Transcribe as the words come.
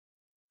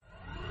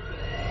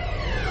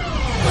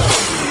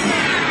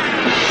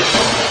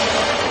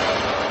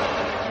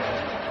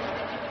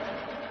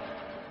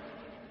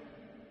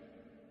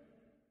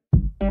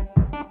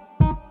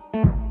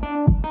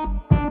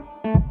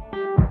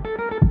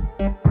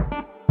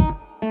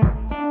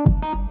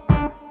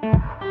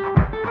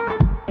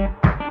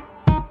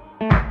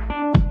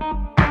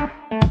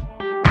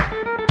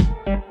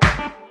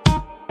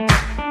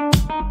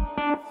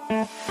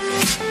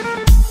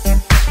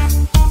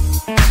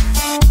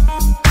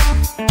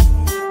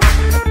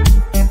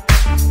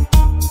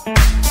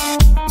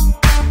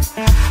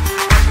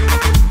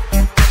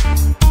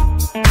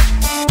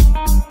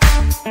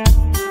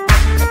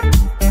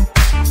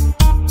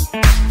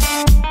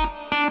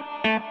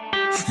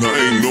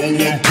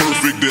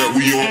perfect that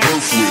we on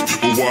earth with.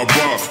 But why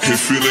buy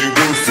if it ain't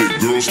worth it?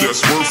 Girls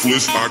that's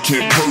worthless, I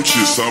can't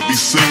purchase. I'll be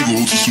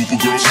single to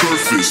Supergirl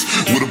surface.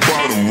 With a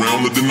bottom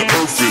rounder than the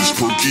earth is.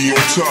 Perky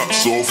on top,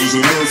 soft as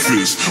an earth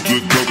is.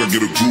 Good dog, I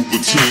get a group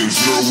of 10s.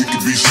 Girl, we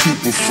could be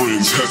super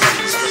friends.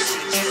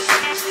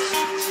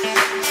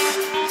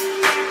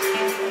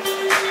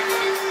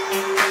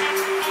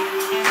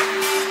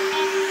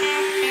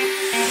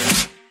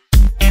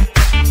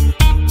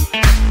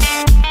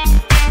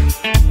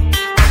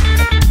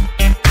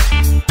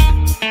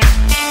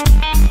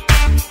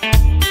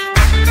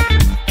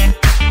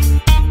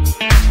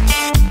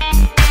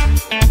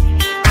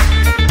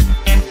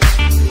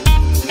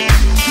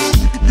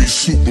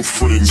 Super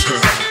friends,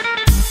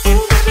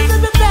 Ooh,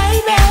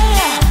 baby,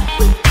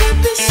 we could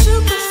be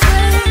super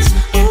friends.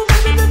 Ooh,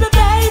 baby,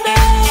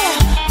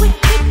 we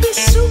could be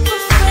super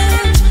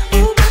friends.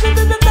 Ooh,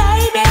 baby,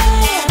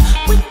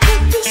 we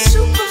could be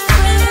super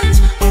friends.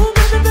 Ooh,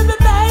 baby,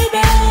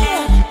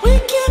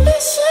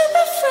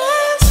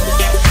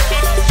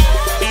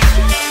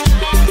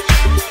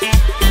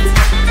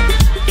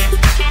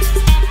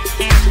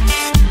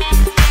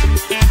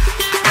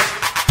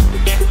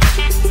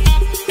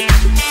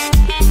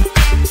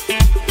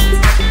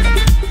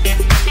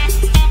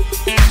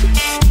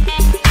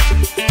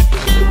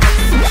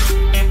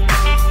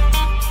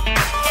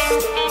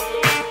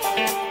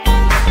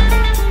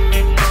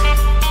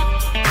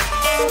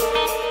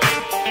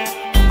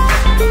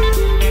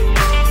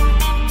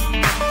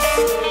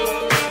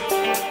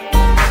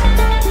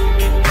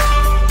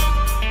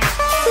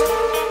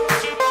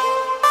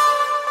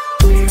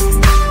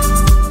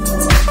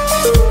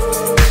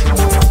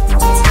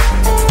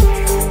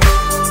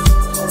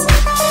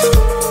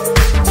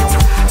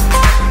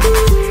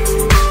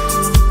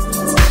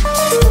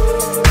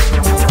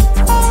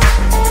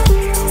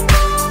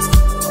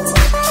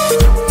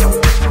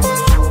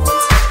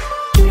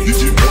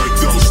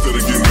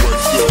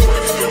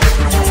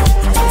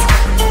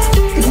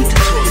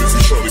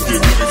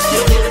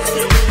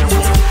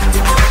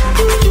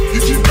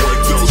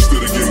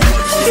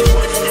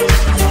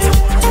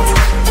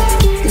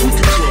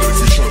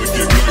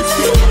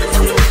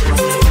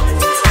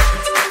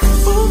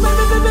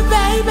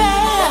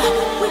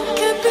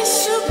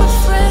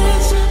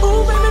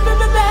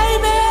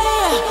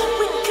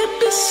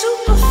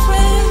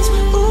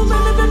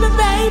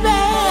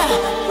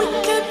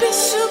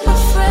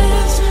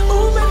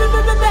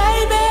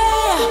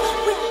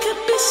 we can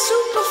be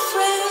super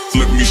friends.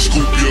 Let me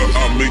scoop ya,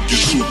 I'll make you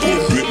super.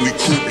 Bentley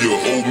coupe ya,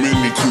 old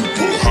Mini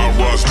Cooper. High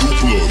rise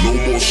dupla, no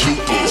more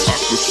supers. I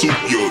can soup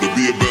ya to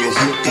be a better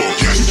hooper.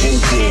 We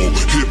both ball,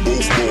 hit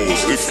both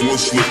balls. If one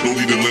slip, no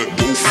need to let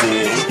both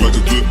fall. Like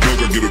a good dog,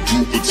 I get a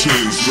group of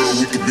 10s. Girl,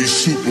 we could be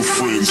super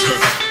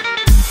friends.